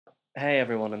Hey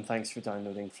everyone, and thanks for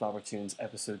downloading Flabber Tunes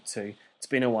episode 2. It's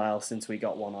been a while since we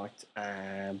got one out,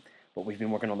 but we've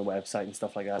been working on the website and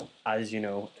stuff like that, as you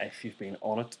know, if you've been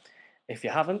on it. If you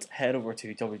haven't, head over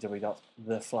to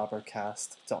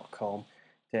www.theflabbercast.com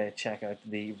to check out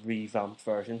the revamped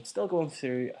version. Still going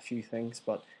through a few things,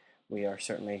 but we are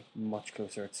certainly much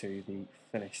closer to the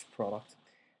finished product.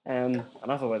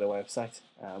 Enough about the website,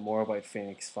 more about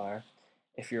Phoenix Fire.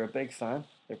 If you're a big fan,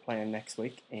 they're playing next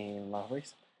week in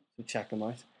Lavery's. So check them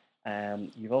out.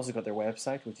 You've also got their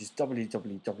website, which is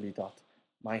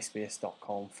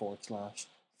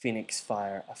www.myspace.com/Phoenix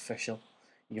Fire Official.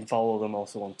 You can follow them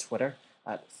also on Twitter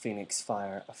at Phoenix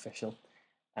Fire Official.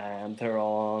 They're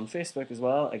on Facebook as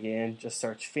well. Again, just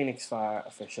search Phoenix Fire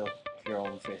Official if you're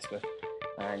on Facebook,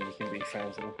 and you can be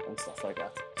friends with them and stuff like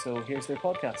that. So here's their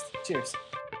podcast. Cheers.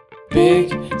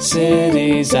 Big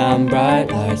cities and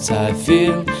bright lights, I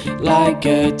feel like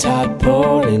a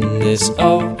tadpole in this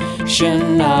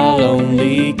ocean. I'll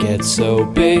only get so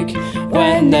big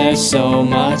when there's so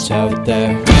much out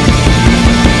there.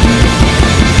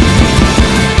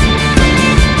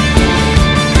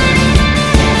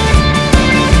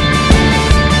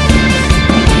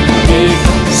 Big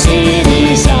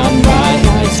cities and bright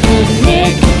lights could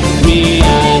make me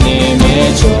an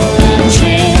image or a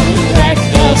dream.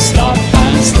 Stop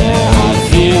and stare, I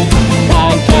feel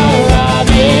like a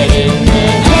rabbit in the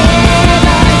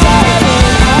headlights.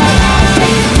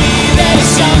 There's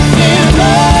something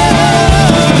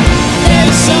wrong,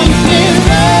 there's something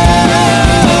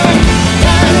wrong.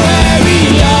 And where we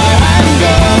are, I'm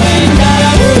going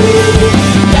da-da-woo,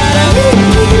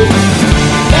 da-da-woo.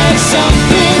 There's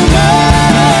something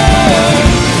wrong,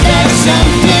 there's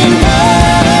something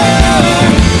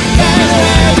wrong. And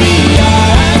where we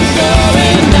are, I'm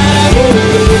going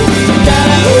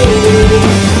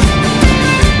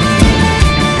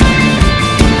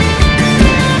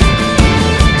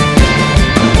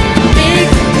big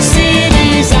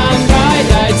cities and bright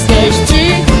lights, there's 2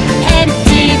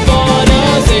 empty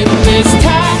bottles in this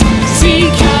taxi.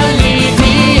 Can't lead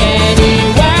me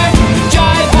anywhere,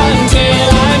 drive until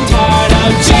I'm tired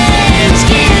of change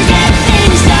gears, get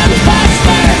things done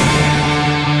faster.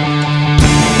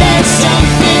 There's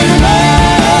something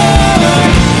wrong,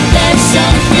 there's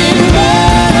something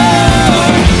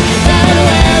wrong. And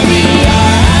where we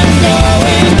are, I'm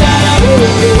going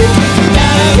da-da-woo,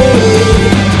 da-da-woo.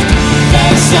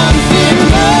 There's something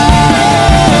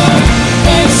wrong,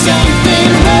 there's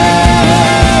something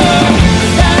wrong.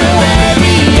 And where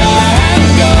we are, I'm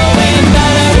going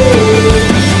da-da-woo,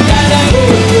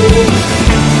 da-da-woo.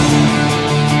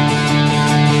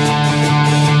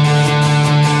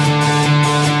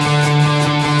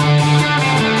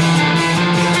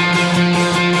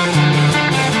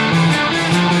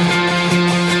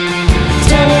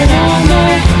 Turn on the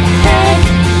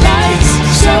headlights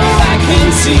so I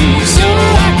can see, so I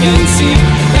can see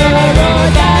the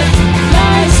road that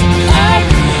lies up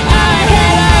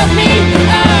ahead of me,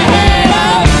 ahead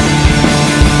of.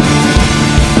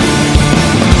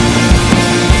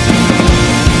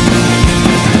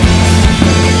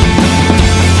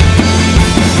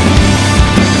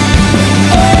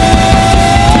 Oh,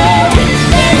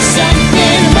 there's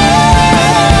something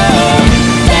wrong,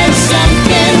 there's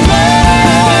something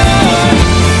wrong.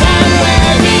 And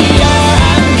where we are,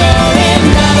 I'm going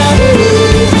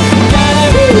da-da-woo,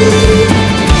 da-da-woo.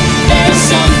 There's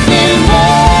something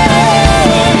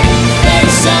wrong,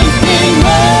 there's something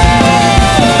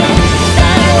wrong.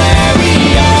 And where we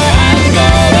are, I'm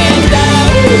going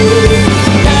da-da-woo,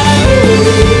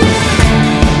 da-da-woo.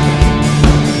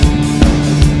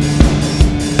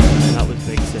 That was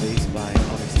Big Cities by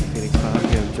obviously Phoenix Fire,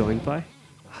 who I'm joined by.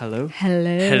 Hello.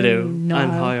 Hello. Hello. No.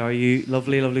 And how are you,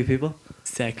 lovely, lovely people?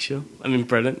 Sexual. I mean,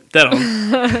 brilliant. Dead on.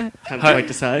 Can't Hi. quite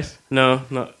decide. No,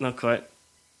 not quite.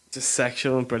 Just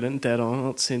sexual and brilliant. Dead on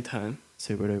at the same time.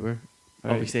 Super duper.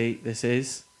 Right. Obviously, this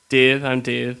is Dave, I'm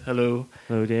Dave. Hello.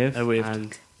 Hello, Dave. I waved.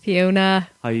 And Fiona.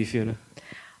 how are you, Fiona?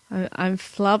 I'm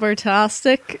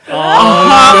flabbertastic.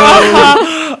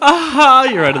 Aha!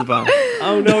 You're out of the band.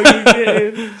 Oh no, you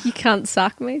did. You can't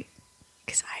sack me.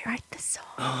 Because I write the song.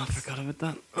 Oh, I forgot about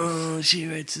that. Oh, she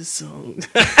writes a song.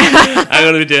 I'm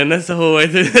going to be doing this the whole way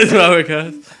through this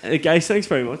podcast. Guys, thanks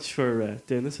very much for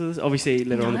doing this with us. Obviously,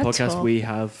 later on in the Not at podcast, all. we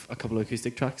have a couple of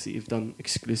acoustic tracks that you've done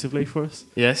exclusively for us.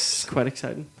 It's Yes. quite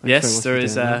exciting. Thanks very Yes, much there for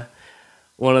is doing that.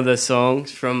 one of the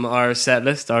songs from our set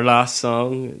list, our last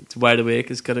song, it's Wide Awake,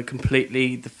 has got it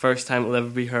completely, the first time it'll ever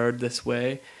be heard this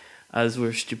way, as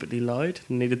we're stupidly loud.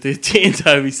 Needed to change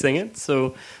how we sing it,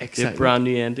 so it's a Exciting. brand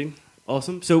new ending.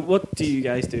 Awesome. So what do you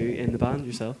guys do in the band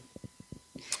yourself?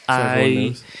 So everyone I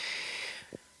knows.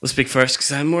 will speak first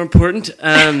because I'm more important.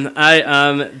 I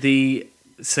am the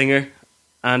singer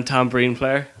and tambourine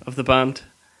player of the band.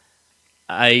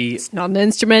 It's not an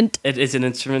instrument. It is an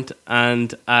instrument,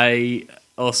 and I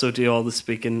also do all the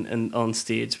speaking on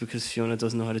stage because Fiona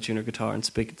doesn't know how to tune her guitar and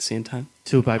speak at the same time.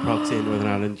 So by proxy in Northern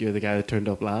Ireland, you're the guy that turned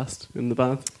up last in the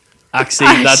band.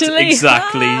 Actually, that's Actually.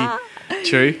 exactly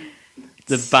true.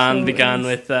 The band So began is.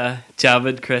 with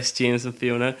Javid, Chris, James, and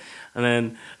Fiona, and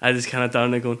then I just kind of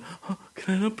down there going, "Oh,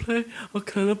 can I not play? Oh,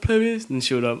 can I not play with this?" And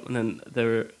showed up, and then they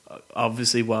were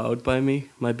obviously wowed by me,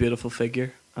 my beautiful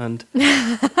figure, and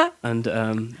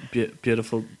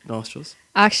beautiful nostrils.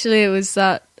 Actually, it was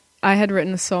that I had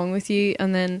written a song with you,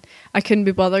 and then I couldn't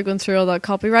be bothered going through all that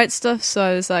copyright stuff. So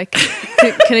I was like,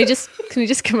 "Can you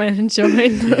just come in and join?"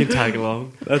 You can tag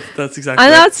along. That's exactly.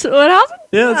 And right. that's what happened.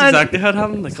 Yeah, that's and- exactly how it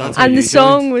happened. Like, That's how And you the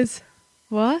song joined. was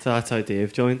what? So that's how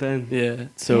Dave joined then. yeah.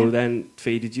 So Yeah. then,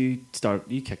 Fee, did you start?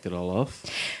 You kicked it all off.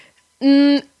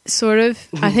 Sort of.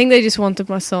 I think they just wanted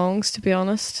my songs. To be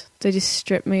honest, they just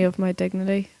stripped me of my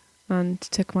dignity and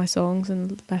took my songs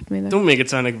and left me there. Don't make it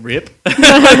sound like rape.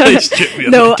 They stripped me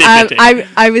of No, my dignity.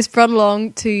 I was brought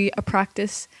along to a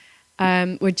practice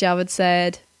where Javid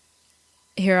said,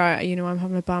 "Here, I'm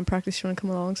having a band practice. You want to come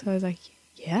along?" So I was like,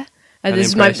 "Yeah." An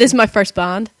This impression. is my first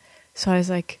band, so I was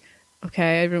like,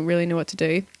 "Okay, I don't really know what to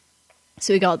do."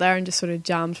 So we got there and just sort of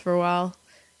jammed for a while,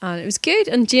 and it was good.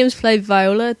 And James played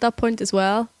viola at that point as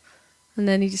well, and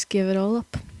then he just gave it all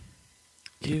up.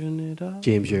 Giving it up.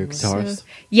 James, your guitarist.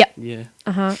 Yeah.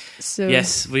 Yeah. So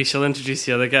Yes, we shall introduce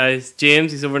the other guys.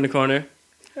 James, he's over in the corner.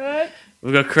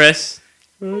 We've got Chris.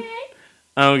 And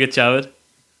we got Javid.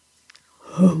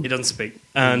 He doesn't speak.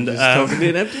 And Just talking to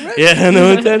an empty room. yeah,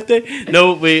 no, it's empty.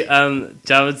 No,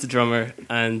 Javid's the drummer,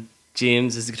 and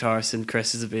James is the guitarist, and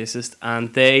Chris is the bassist.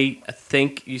 And they, I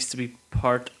think, used to be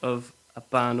part of a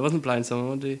band. It wasn't Blind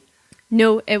Someone, was it?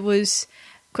 no, it was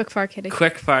Quickfire Kitty.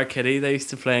 Quickfire Kitty. They used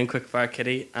to play in Quickfire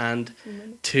Kitty, and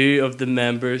two of the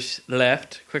members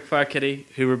left Quickfire Kitty,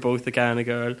 who were both a guy and a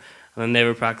girl, and then they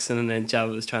were practicing, and then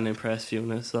Javid was trying to impress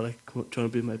Fiona, so like, "Do you want to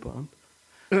be in my band?"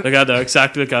 Like I know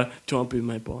exactly like, "Do you want to be in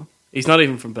my band?" He's not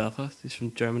even from Belfast; he's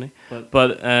from Germany, But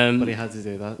but he had to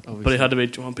do that. Obviously. but he had to be,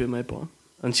 "Do you want to be in my band?"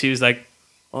 And she was like,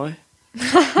 "Oi."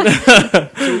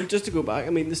 So just to go back, I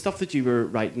mean, the stuff that you were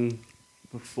writing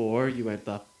before you went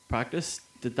to that practice,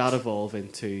 did that evolve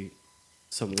into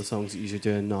some of the songs that you're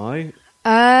doing now, or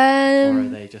are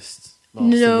they just lost in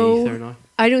the no. ether now?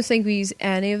 I don't think we use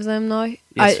any of them now.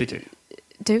 Yes, we do.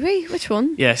 Do we? Which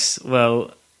one? Yes,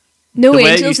 well, No The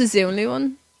way Angels you- is the only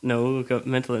one. no, we've got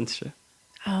Mental Institute.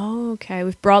 Oh, okay.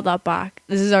 We've brought that back.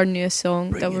 This is our newest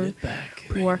song that we're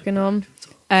working on.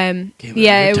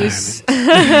 Yeah, it was.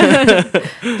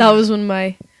 That was one of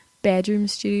my bedroom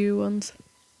studio ones.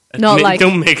 Not like-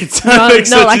 don't make it sound not- like not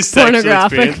such like a sexual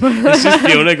pornographic. experience. It's just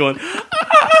Fiona going.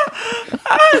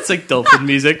 It's like dolphin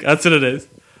music. That's what it is.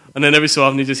 And then every so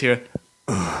often you just hear.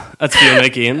 That's Fiona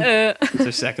again. It's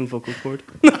her second vocal cord.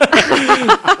 Way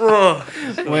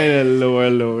to lower.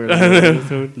 Lower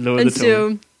And the tone.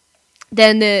 so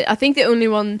then I think the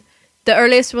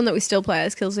earliest one that we still play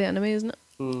is Kills the Enemy, isn't it?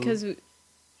 Because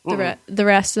the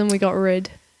rest of them we got rid.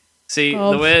 See,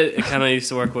 of. the way it kind of used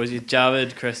to work was you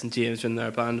Javid, Chris, and James were in their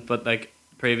band, but like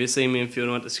previously, me and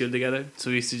Fiona went to school together, so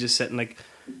we used to just sit and like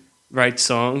write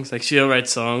songs. Like she'll write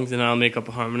songs, and I'll make up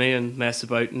a harmony and mess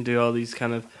about and do all these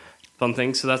kind of fun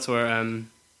things. So that's where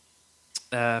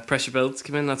Pressure Builds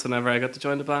came in. That's whenever I got to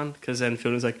join the band, because then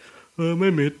Fiona's like,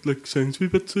 my mate like sings wee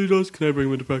bits, so he does. Can I bring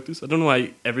him into practice? I don't know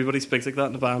why everybody speaks like that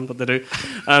in the band, but they do.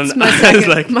 And It's my I was second,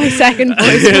 like, my second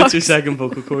voice yeah, box. it's your second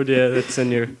vocal cord. Yeah, it's in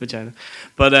your vagina.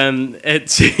 But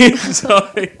it's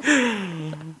sorry.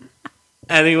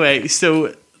 Anyway,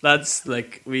 so that's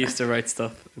like we used to write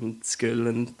stuff in school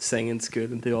and sing in school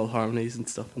and do all harmonies and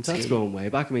stuff. In That's school. going way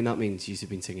back. I mean, that means you've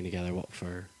been singing together. What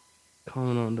for?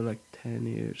 Coming on to like 10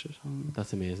 years or something.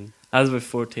 That's amazing. I was about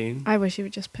 14. I wish you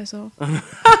would just piss off.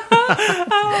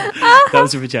 That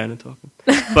was your vagina talking.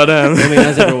 But I mean,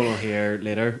 as everyone will hear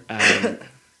later,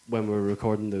 when we're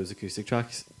recording those acoustic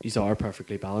tracks, these are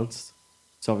perfectly balanced.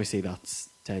 So obviously, that's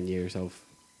 10 years of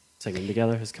singing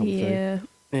together has come through. Yeah.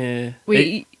 yeah,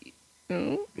 We.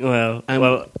 well,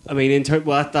 I mean,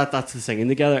 that's the singing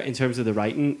together. In terms of the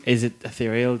writing, is it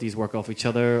ethereal? Do you work off each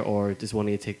other, or does one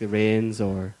of you take the reins?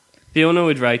 Or Fiona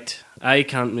would write. I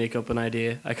can't make up an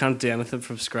idea. I can't do anything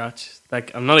from scratch.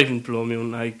 Like I'm not even blowing my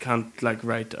own. I can't like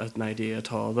write an idea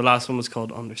at all. The last one was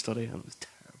called Understudy, and it was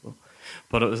terrible,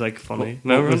 but it was like funny.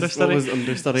 Remember Understudy? What was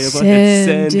Understudy about?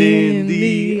 Send in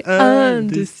the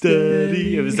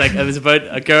understudy. It was like it was about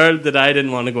a girl that I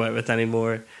didn't want to go out with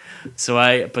anymore,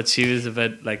 But she was a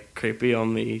bit like creepy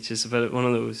on me, just a bit one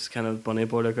of those kind of bunny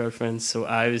border girlfriends. So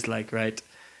I was like, right,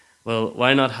 well,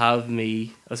 why not have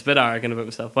me? I was a bit arrogant about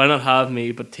myself. Why not have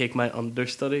me, but take my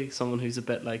understudy, someone who's a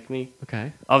bit like me?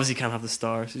 Okay. Obviously, can't have the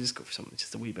star, so just go for something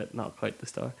just a wee bit, not quite the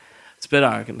star. It's a bit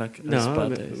arrogant, like No,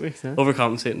 bad it days. makes sense.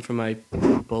 Overcompensating for my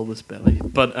bulbous belly.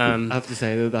 But I have to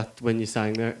say though that when you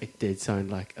sang there, it did sound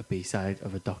like a B-side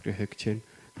of a Doctor Hook tune.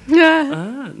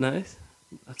 Nice.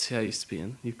 That's who I used to be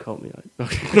in. You called me out.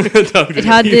 It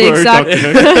had You the were exact. Dr.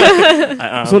 Hook. I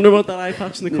I was am. wondering what that eye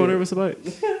patch in the corner was about.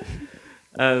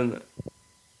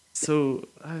 So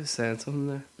I was saying something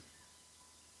there.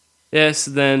 Yes,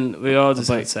 then we all just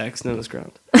About- had sex and it was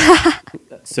grand.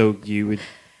 So you would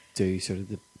do sort of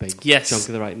the big Yes. chunk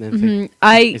of the writing then thing,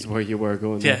 I is where you were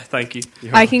going. Yeah, thank you.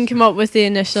 You're I can come up with the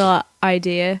initial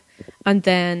idea, and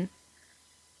then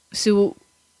so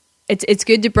it's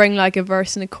good to bring like a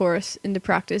verse and a chorus into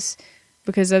practice,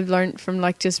 because I've learned from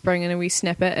like just bringing a wee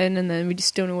snippet in, and then we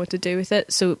just don't know what to do with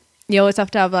it. So you always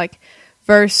have to have like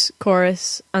verse,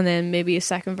 chorus, and then maybe a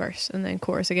second verse, and then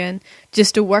chorus again,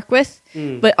 just to work with.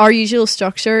 But our usual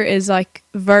structure is like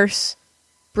verse,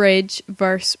 bridge,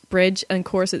 and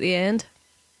chorus at the end,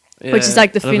 which is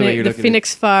like the I love the way phoenix, you're the looking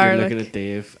phoenix You're fire. looking Like, at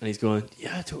Dave and he's going,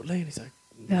 yeah, totally. And he's like,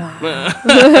 no,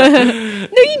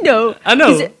 you know. I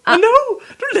know. Is it- I know.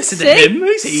 Don't listen to See? him.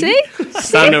 Who's he? See?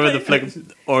 Standing over the flick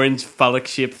orange phallic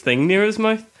shaped thing near his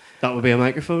mouth. that would be a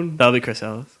microphone. That'll be Chris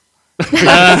Ellis. On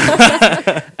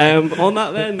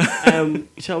that then,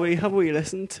 shall we have a wee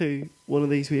listen to one of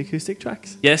these wee acoustic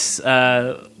tracks? Yes,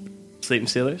 Sleeping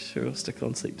Sailors. Sure, we'll stick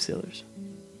on Sleeping Sailors.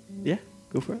 Yeah,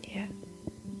 go for it. Yeah.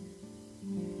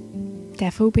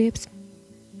 Defo babes.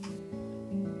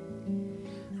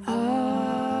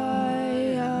 I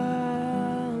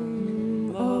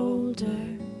am older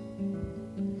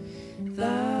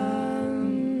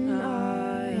than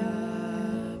I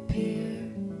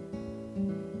appear,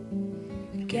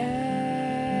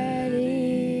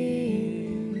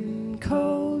 getting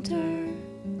colder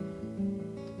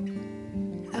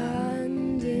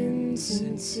and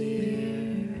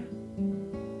insincere.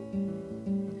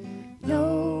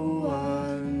 No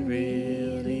one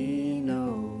really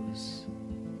knows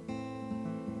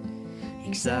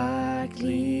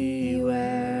exactly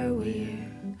where we're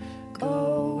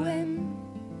going.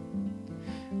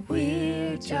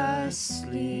 We're just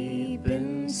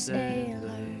sleeping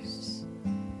sailors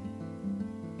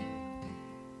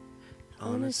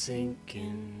on a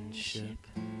sinking ship.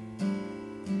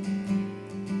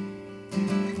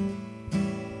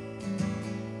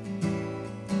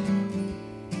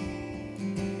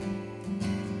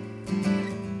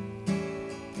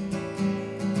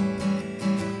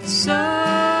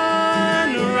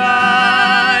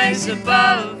 Sunrise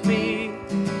above me,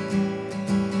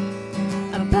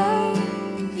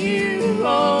 above you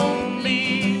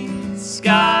only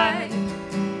sky.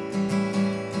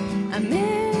 A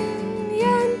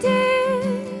million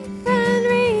different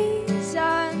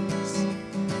reasons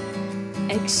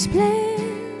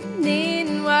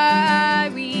explaining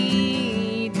why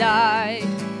we died.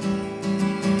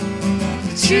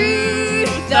 The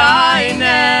truth I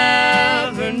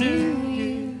never knew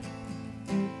you.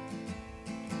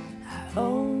 I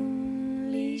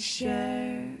only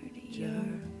shared your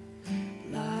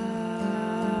light.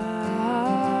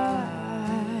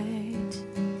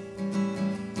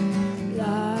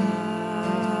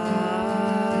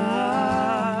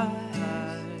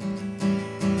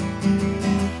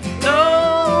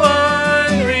 No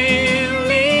one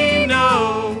really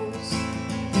knows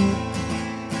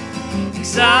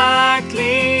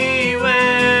exactly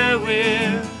where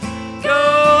we're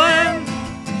going,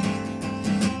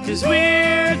 'cause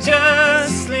we're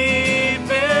just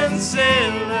sleeping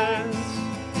sailors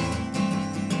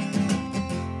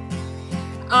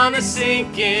on a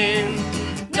sinking.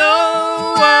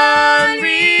 No one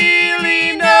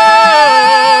really knows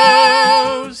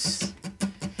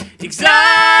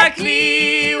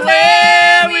exactly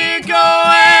where we're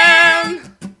going,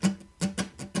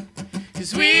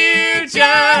 'cause we're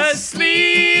just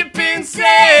sleeping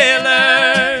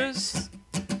sailors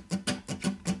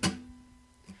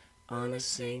on a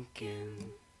sinking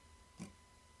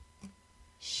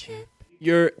ship.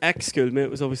 Your ex-schoolmate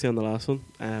was obviously on the last one,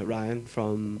 Ryan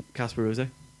from Casper Rosa.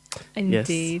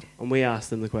 Indeed. And we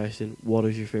asked him the question, what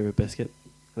is your favourite biscuit?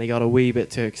 And he got a wee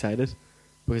bit too excited,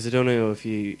 because I don't know if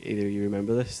you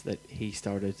remember this, that he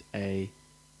started a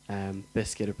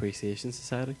biscuit appreciation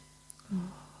society.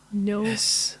 No.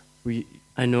 Yes, Were you,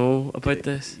 I know about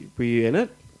this. were you in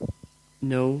it?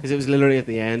 No. Because it was literally at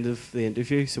the end of the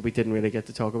interview, so we didn't really get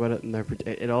to talk about it, and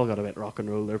it all got a bit rock and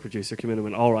roll. Their producer came in and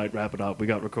went, "All right, wrap it up. We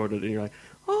got recorded," and you're like,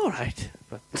 "All right,"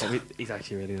 but he's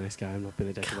actually a really nice guy. I'm not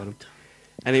being a dick about him.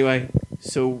 Anyway,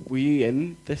 so were you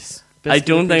in this? I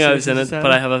don't think I was in it, Society?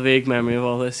 but I have a vague memory of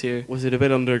all this here. Was it a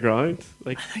bit underground?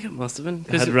 Like, I think it must have been.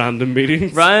 they had random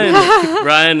meetings.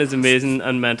 Ryan is amazing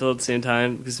and mental at the same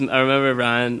time, because I remember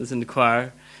Ryan was in the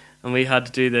choir and we had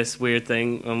to do this weird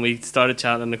thing when we started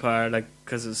chatting in the choir, like,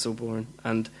 because it was so boring,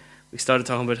 and we started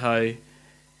talking about how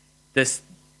this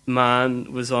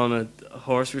man was on a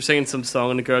horse. We were singing some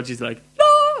song and the girls used to like,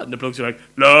 "La," and the blokes were like,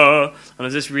 "La," and it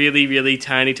was this really, really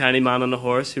tiny man on a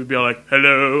horse who'd be all like,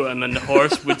 "Hello," and then the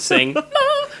horse would sing "La,"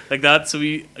 like that. So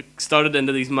we started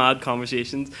into these mad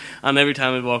conversations, and every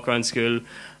time I'd walk around school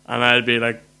and I'd be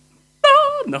like,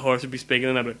 "La," and the horse would be speaking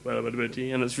and I'd be like, "Well, what about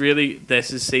you?" And it's really,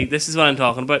 this is what I'm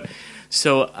talking about.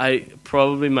 So I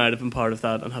probably might have been part of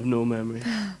that and have no memory.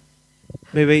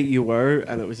 Maybe you were,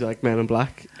 and it was like Men in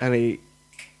Black, and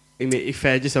he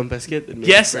fed you some biscuit. And made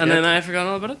Yes, you and forget. then I forgot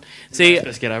all about it. See, Best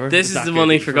biscuit ever. this Was is that the good one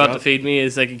he you forgot to feed me,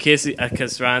 is like, in case,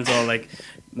 because Ryan's all like,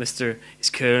 Mr. He's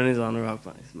cool and he's on a rock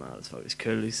band. He's mad as fuck. He's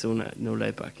cool. He's so no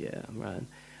laid back. Yeah, I'm Ryan.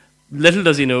 Little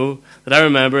does he know that I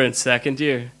remember in second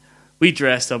year, we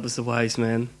dressed up as the wise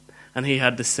men, and he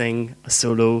had to sing a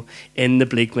solo in the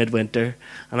bleak midwinter,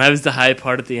 and I was the high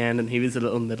part at the end, and he was the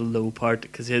little middle low part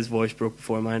because his voice broke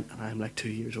before mine, and I'm like 2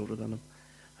 years older than him.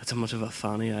 That's how much of a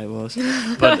fanny I was.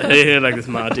 But he had like this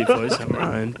mad deep voice. I'm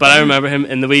Ryan. But I remember him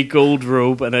in the wee gold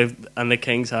robe and the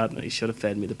king's hat, and he should have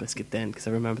fed me the biscuit then, because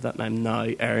I remember that, and I'm now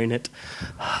airing it.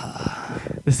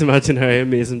 This imaginary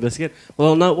amazing biscuit.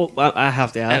 Well, no, well, I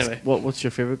have to ask. Anyway. What's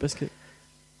your favourite biscuit?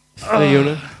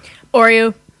 Fiona?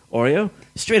 Oreo. Oreo?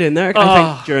 Straight in there. I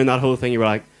Oh. think during that whole thing you were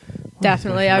like,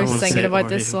 Definitely. I was wanna thinking say about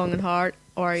this Oreo. long and hard.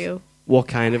 Oreo. what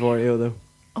kind of Oreo though?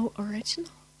 Oh, original?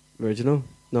 Original?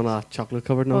 None of that chocolate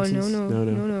covered Oh, nonsense?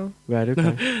 no. Right,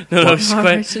 okay. No, it's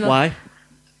quite. Original. Why?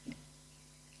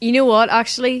 You know what,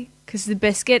 actually? Because the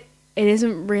biscuit, it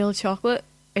isn't real chocolate.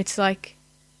 It's like,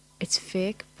 it's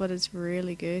fake, but it's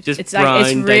really good. Just it's like,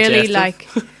 it's brown really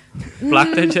digestive? like,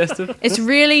 Black digestive? it's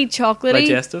really chocolatey,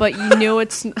 Digestive? but you know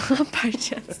it's not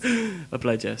digestive. A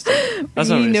digestive. That's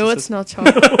You not know racist, it's not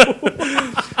chocolate.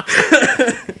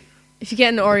 If you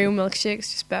get an Oreo milkshake,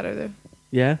 it's just better though.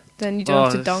 Yeah? Then you don't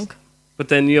have to it's- dunk. But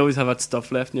then you always have that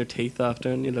stuff left in your teeth after,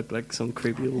 and you look like some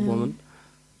creepy old woman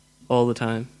all the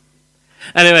time.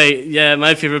 Anyway, yeah,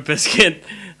 my favourite biscuit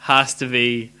has to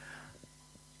be.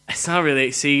 It's not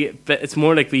really. See, but it's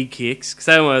more like wee cakes. Because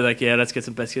I was like, yeah, let's get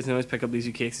some biscuits. And I always pick up these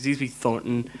wee cakes. It's these wee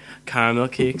Thornton caramel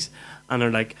cakes, and they're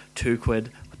like £2. But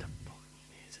they're fucking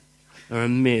amazing. They're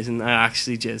amazing. I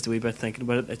actually jizzed a wee bit thinking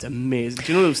about it. It's amazing.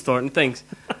 Do you know those Thornton things?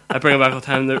 I bring them back all the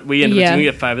time. We individually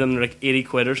get 5 of them. They're like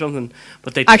 £80 or something.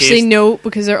 But they Actually, taste. no,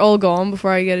 because they're all gone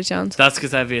before I get a chance. That's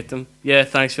because I've ate them. Yeah,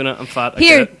 thanks, Fiona. I'm fat. I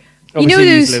Here, get it. you know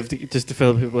Obviously, those. live just to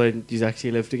fill people in, you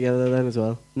actually live together then as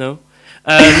well. No.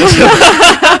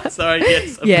 Sorry,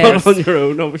 yes. of Yeah. Not course. on your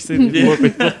own, obviously. There's more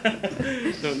people.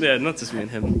 No, yeah, not just me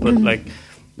and him, but like,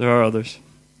 there are others.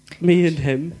 Me and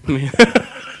him.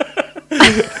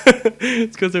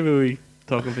 It's because they're really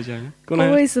talking vagina. Go on ahead.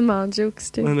 Always the man jokes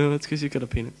I too. know, it's because you've got a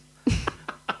penis.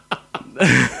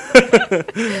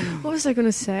 What was I going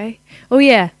to say? Oh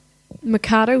yeah,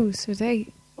 Mikados. Are they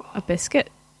a biscuit?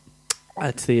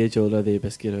 That's the age old, are they a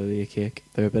biscuit or are they a cake?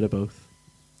 They're a bit of both.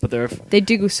 But they're, They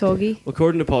do go soggy.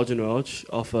 according to Paul and Raj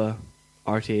off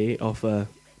RTA, off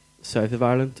south of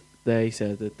Ireland, they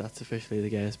said that that's officially the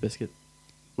gayest biscuit.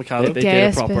 Mikado, They did a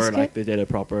Gayest proper, biscuit? like they did a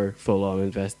proper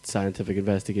full-on scientific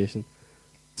investigation.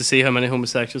 to see how many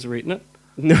homosexuals are eating it.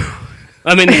 No,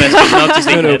 I mean, the biscuit, not just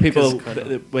eating no, it. people. 'cause it's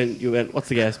quite- When you went, what's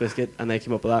the gayest biscuit? And they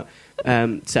came up with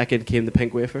that. Second came the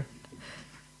pink wafer.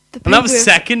 And that was pink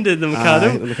second in the Mikado.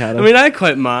 Aye, the Mikado. I mean, I'm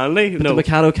quite manly. But No, the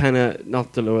Mikado kind of,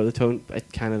 not to lower the tone, but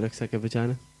it kind of looks like a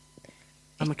vagina.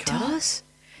 a It Mikado? does.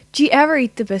 Do you ever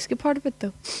eat the biscuit part of it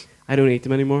though? I don't eat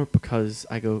them anymore because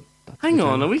I go. That's Hang on,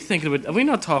 vagina. are we thinking about? Are we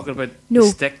not talking about No. the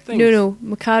stick things? No,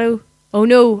 Mikado. Oh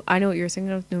no, I know what you're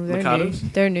thinking of. No, they're Mikados? new.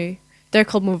 They're new. They're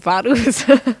called Movados.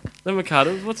 The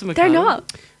Mikados. What's a Mikado? They're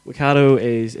not. Mikado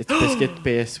is it's biscuit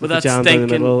base with With the that jam down the stinking-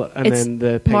 middle and It's then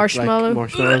the pink marshmallow. like,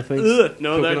 marshmallow things. Ugh,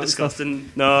 no, they're Coconut stuff.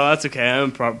 disgusting. No, that's okay. I'm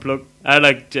a proper plug. I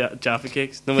like Jaffa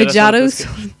cakes. No, wait, that's not Vajados.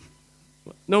 biscuit.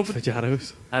 No, but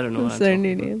Vajados. I don't know. what That's I'm their talking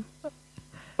new about. name.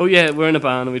 Oh yeah, we're in a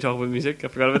band and we talk about music. I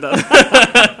forgot about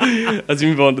that. As we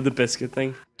move on to the biscuit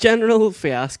thing. General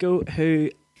Fiasco, who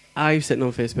I was sitting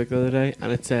on Facebook the other day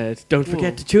and it said, "Don't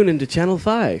forget Whoa. to tune into Channel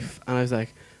 5." And I was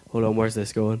like, hold on, where's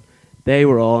this going? They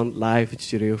were on live at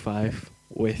Studio 5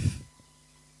 with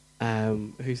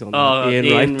Who's on Oh, that?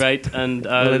 Ian Wright and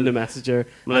Melinda Messenger,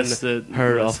 Melissa, and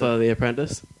her Melissa. off of The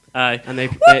Apprentice. Aye. And they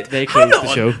closed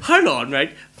the show. Hold on,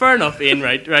 right? Fair enough, Ian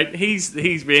Wright, right? He's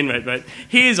Ian Wright, right?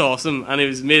 He is awesome, and he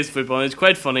was amazing football, and he's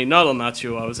quite funny. Not on that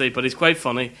show, obviously, but he's quite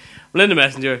funny. Melinda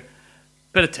Messenger,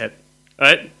 bit of tit,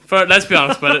 right? Let's be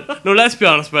honest about it. No, let's be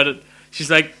honest about it.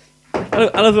 She's like,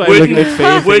 I love the way I'm Wooden- looking at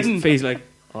Faye. wooden- Faye's like,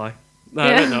 aye. no,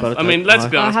 Yeah. enough. Bit of I mean, tit, let's aye.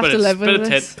 be I honest have about to it. live Bit of with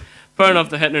tit. this. Fair enough,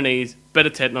 they're hitting her knees. Bit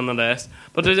of tit nonetheless.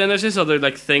 But then there's this other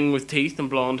like thing with teeth and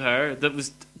blonde hair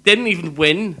that didn't even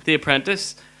win The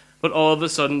Apprentice, but all of a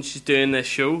sudden she's doing this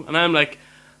show, and I'm like,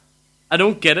 I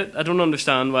don't get it. I don't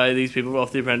understand why these people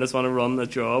off The Apprentice want to run a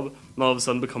job and all of a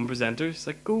sudden become presenters.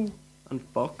 Like, go and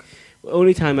fuck.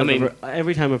 Only time I mean-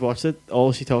 every time I've watched it,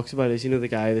 all she talks about is, you know, the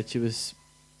guy that she was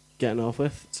getting off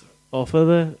of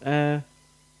the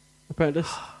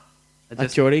Apprentice. I That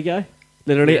just, Geordie guy.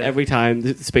 Literally Yeah. every time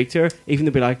they speak to her, even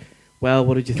to be like, well,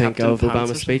 what did you think Captain of Pants or Obama's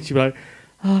something. speech? She'd be like,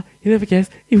 oh, you never guess.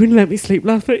 He wouldn't let me sleep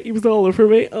last night. He was all over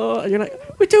me. Oh, and you're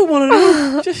like, we don't want to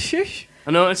know. Just shush.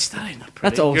 I know, it's that ain't not pretty.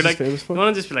 That's all You're she's like, famous for. you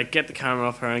want to just be like, get the camera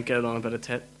off her and get it on a bit of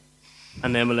tit.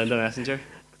 And then Melinda Messenger.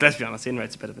 But let's be honest, Ian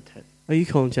Wright's a bit of a tit. Are you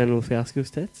calling General Fiasco's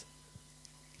tits?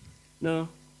 No,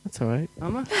 That's all right.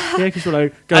 am I? Yeah, because we're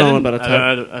like, get on about a tit.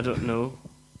 I don't know.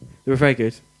 They were very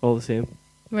good, all the same.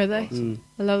 Were they? Mm.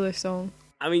 I love their song.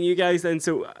 I mean, you guys then,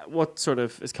 so what sort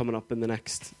of is coming up in the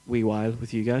next wee while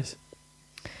with you guys?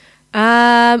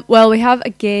 Well, we have a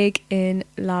gig in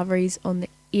Lavery's on the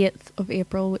 8th of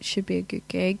April, which should be a good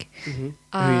gig. Mm-hmm. Who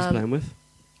are you Um, playing with?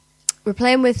 We're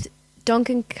playing with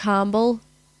Duncan Campbell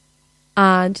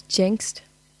and Jinxed.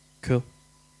 Cool.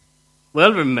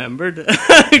 Well remembered.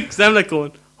 Because I'm like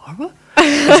going, are we?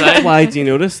 'Cause I- Why do you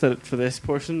notice that for this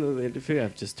portion of the interview,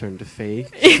 I've just turned to Faye?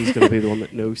 She's going to be the one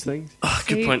that knows things. Oh,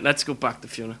 good point. Let's go back to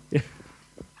Fiona.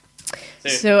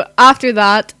 So after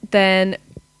that, then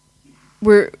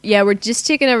we're just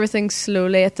taking everything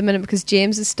slowly at the minute because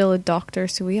James is still a doctor,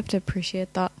 so we have to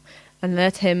appreciate that and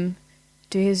let him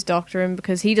do his doctoring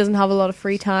because he doesn't have a lot of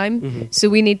free time. Mm-hmm. So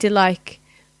we need to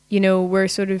we're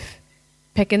sort of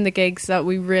picking the gigs that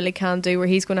we really can do where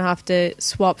he's going to have to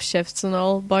swap shifts and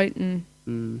all about and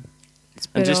it's a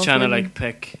I'm bit just trying to awkward. like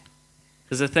pick.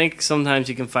 Because I think sometimes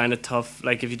you can find it tough.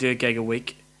 Like if you do a gig a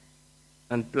week,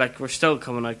 and like we're still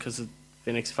coming out because of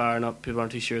Phoenix Fire, not people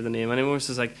aren't too sure of the name anymore.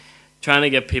 So it's like trying to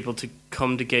get people to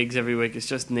come to gigs every week is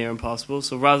just near impossible.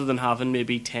 So rather than having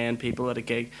maybe 10 people at a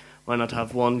gig, why not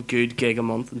have one good gig a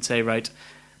month and say, right,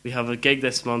 we have a gig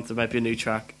this month, there might be a new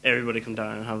track, everybody come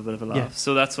down and have a bit of a laugh. Yeah.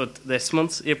 So that's what this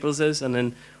month's April's is, and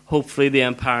then hopefully the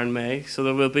Empire in May. So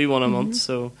there will be one a month.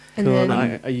 So and Cool.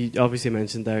 then And you obviously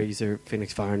mentioned there, you're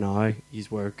Phoenix Fire now. You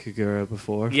were Kagura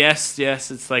before. yes,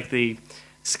 it's like the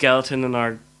skeleton in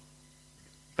our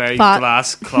very Fat.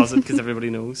 glass closet because everybody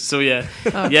knows. So yeah,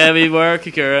 Oh. yeah, we were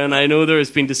Kikura, and I know there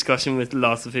has been discussion with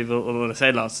lots of people. Well, when I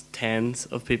say lots, tens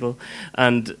of people,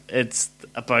 and it's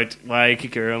about why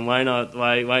Kikura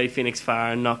and why Phoenix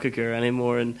Fire and not Kikura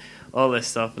anymore, and all this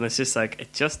stuff. And it's just like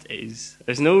it just is.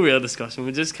 There's no real discussion.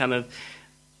 We just kind of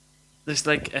there's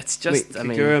like it's just. Wait, I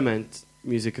mean, Kagura meant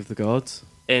music of the gods.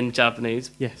 in Japanese,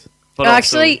 Yes. but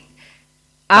actually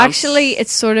also dance.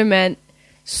 it's sort of meant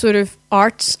sort of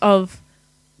arts of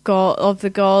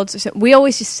the gods or something. We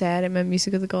always just said it meant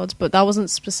music of the gods, but that wasn't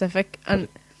specific, and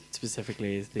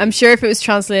Specifically, is the I'm sure if it was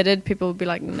translated people would be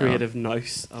like no. creative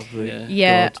nous of the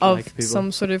Yeah, god-like of people.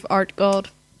 some sort of art god.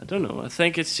 I don't know. I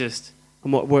think it's just.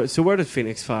 And so where did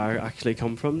Phoenix Fire actually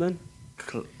come from then?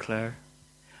 Claire.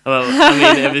 Well,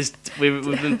 I mean, it was we've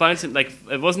been bouncing like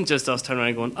it wasn't just us turning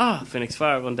around going Phoenix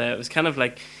Fire one day. It was kind of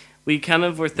like we kind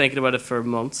of were thinking about it for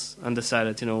months and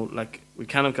decided, like we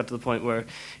kind of got to the point where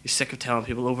you're sick of telling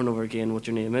people over and over again what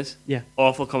your name is. Yeah.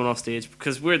 Awful coming off stage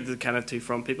because we're the kind of two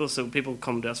front people, so people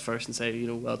come to us first and say,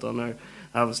 well done, or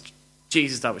that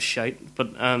was shite.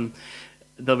 But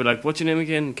they'll be like, what's your name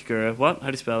again? Kagura. What? How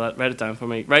do you spell that? Write it down for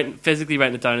me. Physically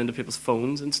writing it down into people's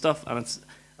phones and stuff, and it's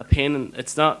a pain. And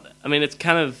it's not. I mean, it's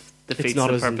kind of defeats not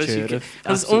the as purpose. intuitive.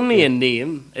 Because it's only a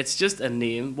name. It's just a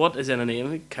name. What is in a name?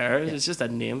 Who cares? Yeah. It's just a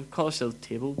name. Call it a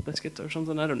table biscuit or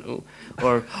something. I don't know.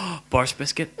 Or Barsh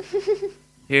biscuit.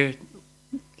 Here,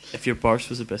 if your Barsh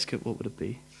was a biscuit, what would it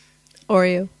be?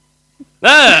 Oreo.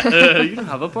 You don't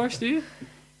have a Barsh, do you?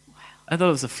 I thought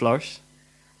it was a flourish.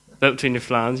 Bit between your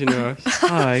flans and your arse.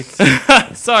 Alright.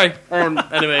 Sorry.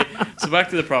 Anyway, so back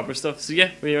to the proper stuff. So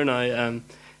yeah, we are now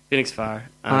Phoenix Fire.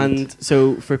 And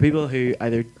so for people who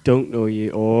either don't know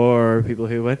you or people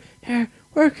who went, here,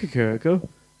 where'd Kagura go?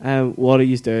 What are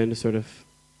you doing to sort of,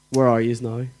 where are you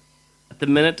now? at the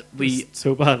minute we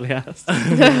So badly asked.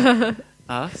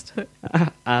 asked.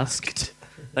 Asked.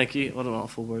 Thank you. What an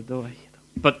awful word, though. I hate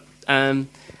it. But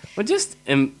we're just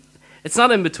it's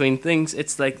not in between things.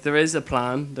 It's like there is a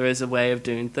plan, there is a way of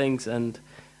doing things, and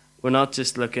we're not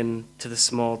just looking to the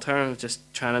small term, just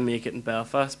trying to make it in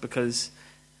Belfast because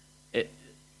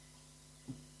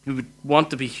we would want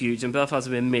to be huge. In Belfast, it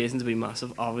would be amazing to be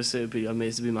massive. Obviously, it would be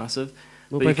amazing to be massive.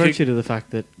 Well, But by you could- virtue of the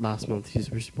fact that last month you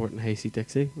were supporting Hasty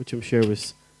Dixie, which I'm sure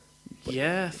was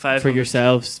Yeah, for 500.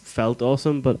 yourselves felt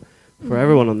awesome, but for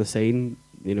everyone on the scene,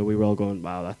 we were all going,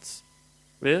 "Wow, that's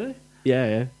Really?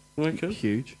 yeah, Very cool.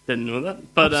 huge." Didn't know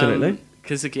that. But Absolutely.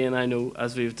 because again, I know,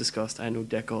 as we've discussed, I know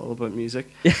dick all about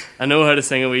music. Yeah. I know how to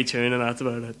sing a wee tune, and that's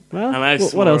about it. Well, And I what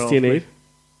swore else do you awfully. need?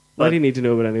 Why But- do you need to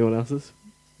know about anyone else's?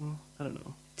 I don't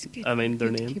know. It's good- I mean, their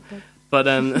good to name. keep up. But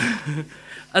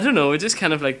I don't know. We're just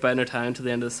kind of like biding our time to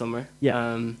the end of the summer.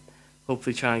 Yeah.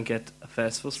 Hopefully, try and get a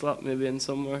festival slot maybe in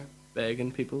somewhere.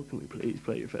 Begging people, can we please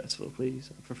play your festival, please,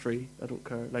 for free? I don't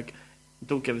care. Like,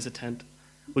 don't give us a tent.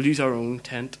 We'll use our own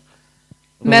tent.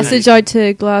 Message out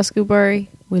to Glasgowbury.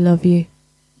 We love you.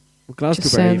 Well, Just Glasgow,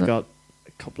 saying you've that. got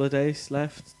a couple of days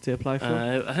left to apply for.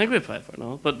 I think we applied for it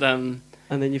now, but And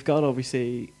then you've got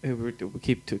obviously who we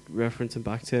keep referencing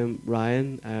back to him,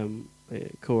 Ryan,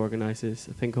 co-organises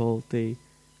a thing called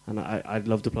I'd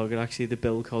love to plug it actually, the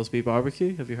Bill Cosby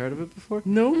Barbecue. Have you heard of it before?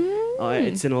 no.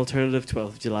 It's an alternative 12th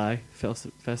of July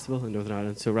festival in Northern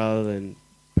Ireland. So rather than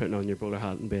putting on your bowler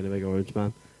hat and being a big orange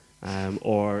man,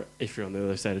 or if you're on the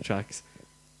other side of tracks,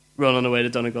 Running away to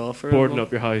Donegal for boarding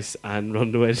up your house and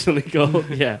running away to Donegal,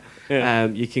 yeah. Yeah.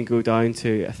 You can go down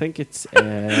to, I think it's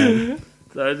Sorry,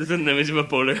 there's an image of a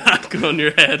bowler hat going on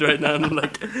your head right now, and I'm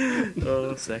like,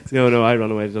 oh, sexy. No, I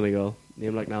run away to Donegal.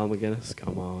 Name like Niall McGuinness.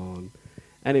 Come on.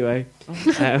 Anyway,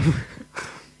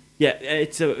 yeah,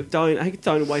 it's down. I think it's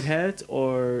down in Whitehead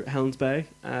or Helens Bay,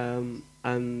 and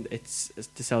it's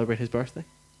to celebrate his birthday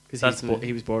That's because amazing.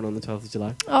 he was born on the 12th of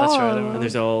July. That's right, I Oh. remember. And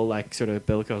there's all like sort of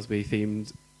Bill Cosby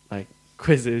themed like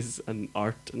quizzes and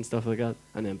art and stuff like that,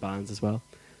 and then bands as well.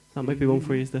 That might be one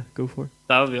for you to go for.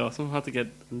 That would be awesome. I'll have to get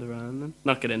into Ryan then.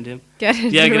 Not get into him. Get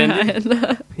it. Yeah, get into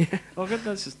Ryan. Oh, good,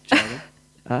 that's just chatting.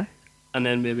 Aye. And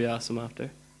then maybe ask him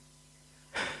after.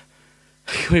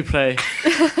 Can we play a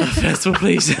festival,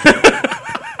 please?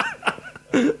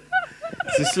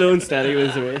 So slow and steady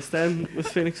was the race then with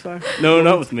Phoenix Fire. No,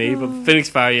 not with me, but Phoenix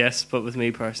Fire, yes. But with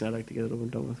me personally, I'd like to get it over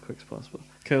and done with as quick as possible.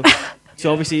 Cool. So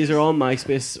obviously, these are on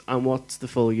MySpace, and what's the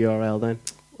full URL then?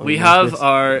 On We have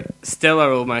MySpace? still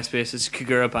our old MySpace. It's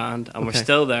Kagura Band, and we're Okay.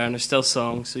 still there, and there's still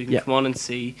songs, so you can Yeah. come on and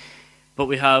see. But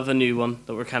we have a new one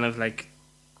that we're kind of like,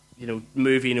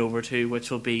 moving over to,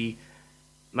 which will be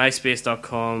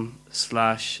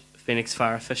myspace.com/Phoenix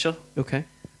Fire Official. Okay.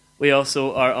 We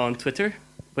also are on Twitter,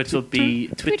 which will be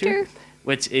Twitter.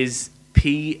 which is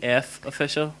PF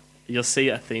Official. You'll see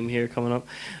a theme here coming up.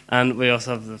 And we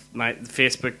also have the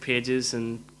Facebook pages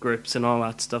and groups and all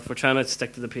that stuff. We're trying to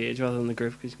stick to the page rather than the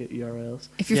group because you get URLs.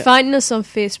 If you're Yeah. finding us on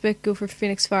Facebook, go for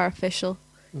Phoenix Fire Official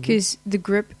Mm-hmm. because the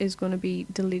group is going to be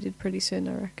deleted pretty soon,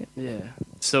 I reckon. Yeah.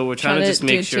 So we're trying to Trying to just do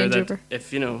make a sure that changeover. if,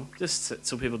 just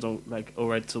so people don't like, oh,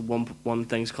 right, so one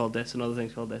thing's called this, another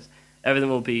thing's called this. Everything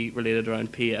will be related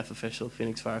around PF Official,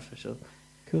 Phoenix Fire Official.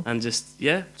 Cool. And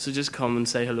so just come and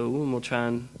say hello, and we'll try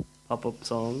and pop up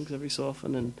songs every so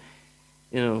often, and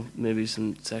maybe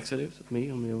some sex videos with me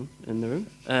on my own in the room,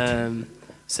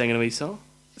 singing a wee song.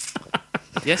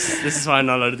 Yes, this is why I'm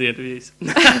not allowed to do interviews.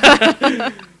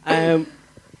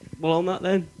 Well, on that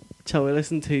then, shall we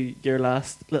listen to your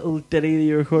last little ditty that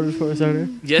you recorded for us earlier?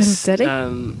 Yes, Ditty?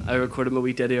 I recorded my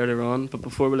wee ditty earlier on, but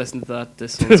before we listen to that,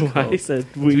 this one's Why I called. said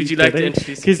Would you like to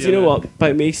introduce it? Because you know Fiona? what,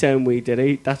 by me saying wee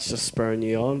ditty, that's just spurring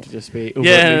you on to just be overtly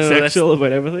Yeah, no, sexual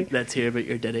about everything. Let's hear about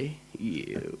your ditty.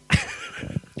 You.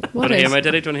 What Want to hear is? my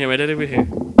ditty? Do you want to hear my ditty? We're here.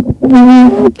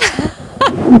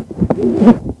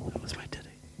 That was my ditty.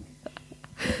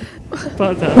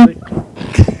 Fantastic.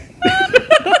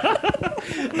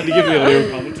 And to give me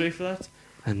audio commentary for that.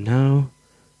 And now,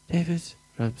 David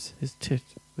rubs his tit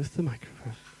with the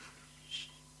microphone.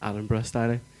 Attenborough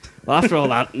styling. Well, after all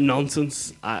that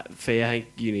nonsense, Faye, I think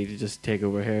you need to just take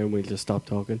over here and we'll just stop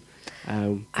talking. I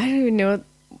don't even know.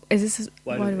 Is this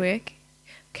Wide Wide Awake. Awake?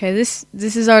 Okay, this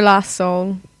is our last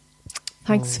song.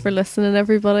 Thanks for listening,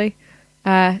 everybody.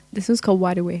 This one's called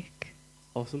Wide Awake.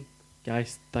 Awesome.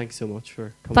 Guys, thanks so much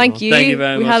for coming Thank on. you. Thank you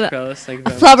very We much, had Carlos. Thank you a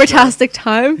very much. flabbertastic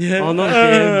time. Yeah. Oh, not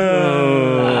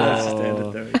again. Let's just end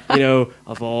it there. You know,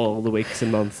 of all the weeks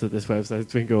and months that this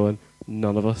website's been going,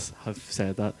 none of us have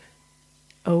said that.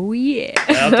 Oh yeah,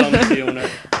 Well done, Fiona.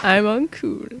 I'm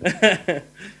uncool.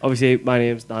 Obviously, my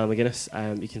name's Niall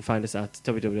McGuinness. You can find us at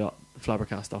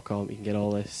www.flabbercast.com. You can get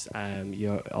all this,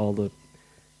 all the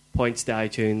points to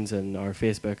iTunes and our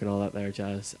Facebook and all that there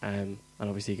jazz. And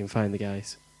obviously you can find the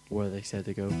guys where they said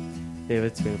to go. David,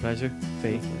 it's been a pleasure.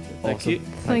 Fee, Thank awesome. you.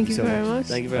 Thank you so very much.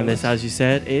 Thank you very And much. this, as you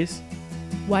said, is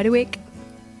Wide Awake.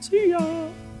 see ya.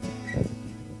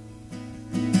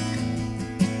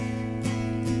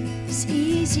 It's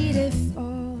easy to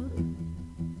fall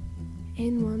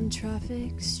in one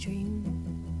traffic stream,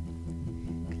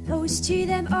 close to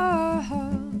them all.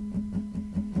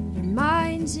 Your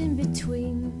mind's in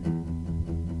between.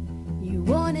 You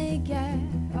wanna get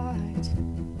out,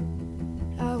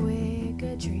 awake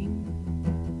a dream.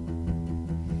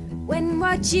 When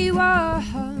what you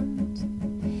want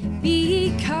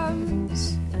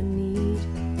becomes a need,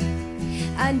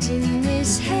 and in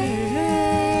this haze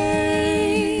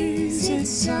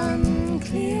it's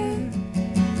unclear.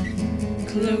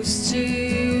 Close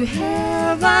to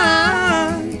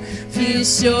heaven feels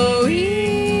so real,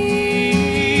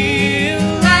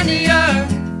 and you're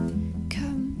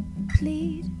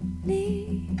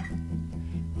completely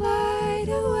wide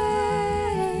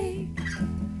awake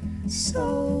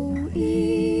so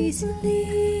easily.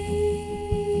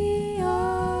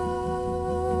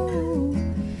 Oh,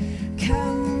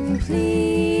 completely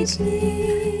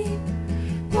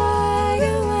wide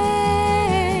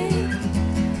awake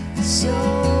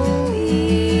so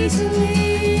easily.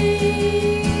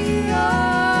 Oh.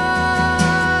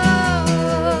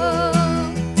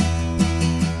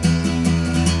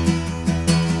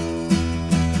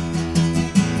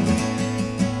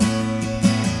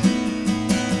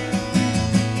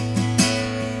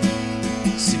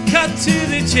 So cut to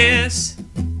the chase.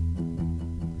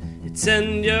 It's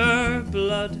in your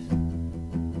blood.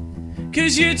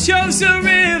 'Cause you chose a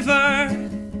river,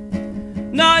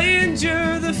 now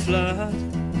endure the flood.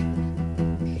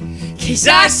 'Cause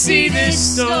I see this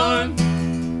storm,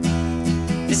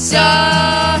 it's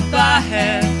up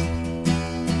ahead.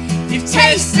 You've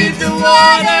tasted the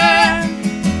water,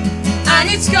 and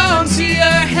it's gone to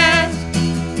your head.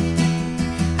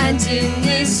 And in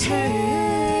this haze,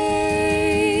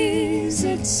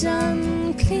 it's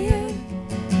unclear.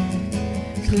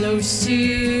 Close to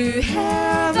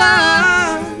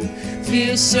heaven,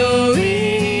 feels so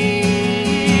real.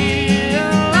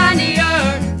 And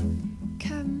you're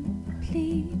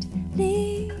completely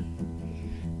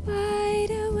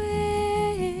wide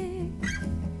awake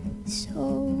so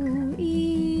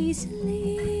easily.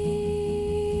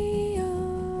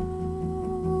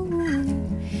 Oh,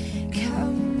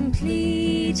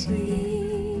 completely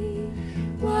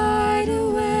wide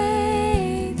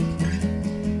awake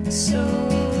so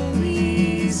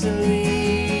easily.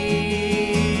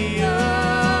 Oh,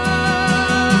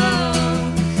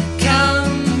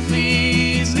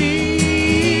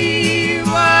 completely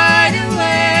wide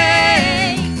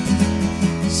awake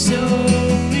so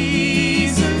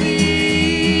easily.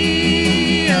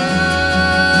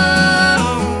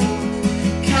 Oh,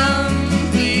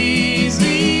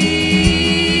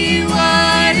 completely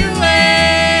wide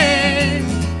awake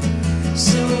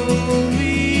so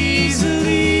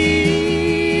easily.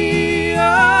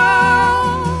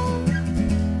 Oh,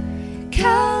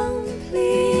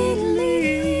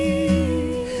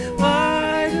 completely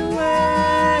wide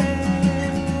awake.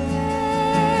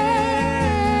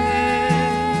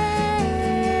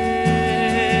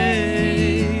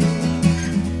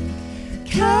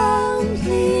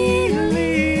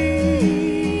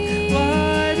 Completely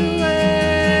wide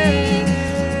awake.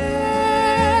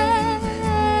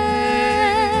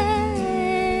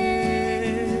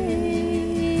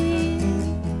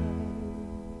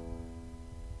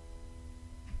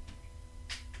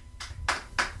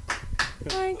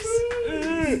 Thanks.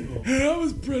 That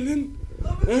was brilliant.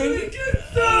 That was really good.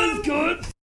 That was good.